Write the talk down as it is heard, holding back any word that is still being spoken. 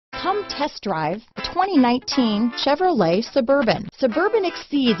Come test drive the 2019 Chevrolet Suburban. Suburban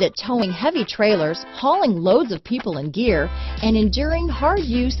exceeds at towing heavy trailers, hauling loads of people and gear, and enduring hard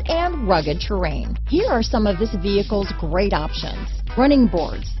use and rugged terrain. Here are some of this vehicle's great options: running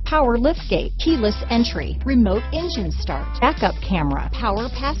boards, power liftgate, keyless entry, remote engine start, backup camera, power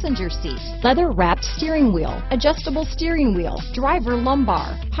passenger seat, leather-wrapped steering wheel, adjustable steering wheel, driver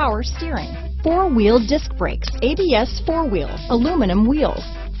lumbar, power steering, four-wheel disc brakes, ABS four-wheel, aluminum wheels,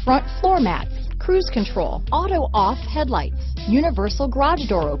 front floor mats, cruise control, auto-off headlights, universal garage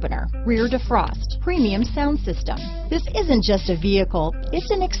door opener, rear defrost, premium sound system. This isn't just a vehicle, it's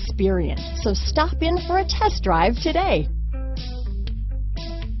an experience. So stop in for a test drive today.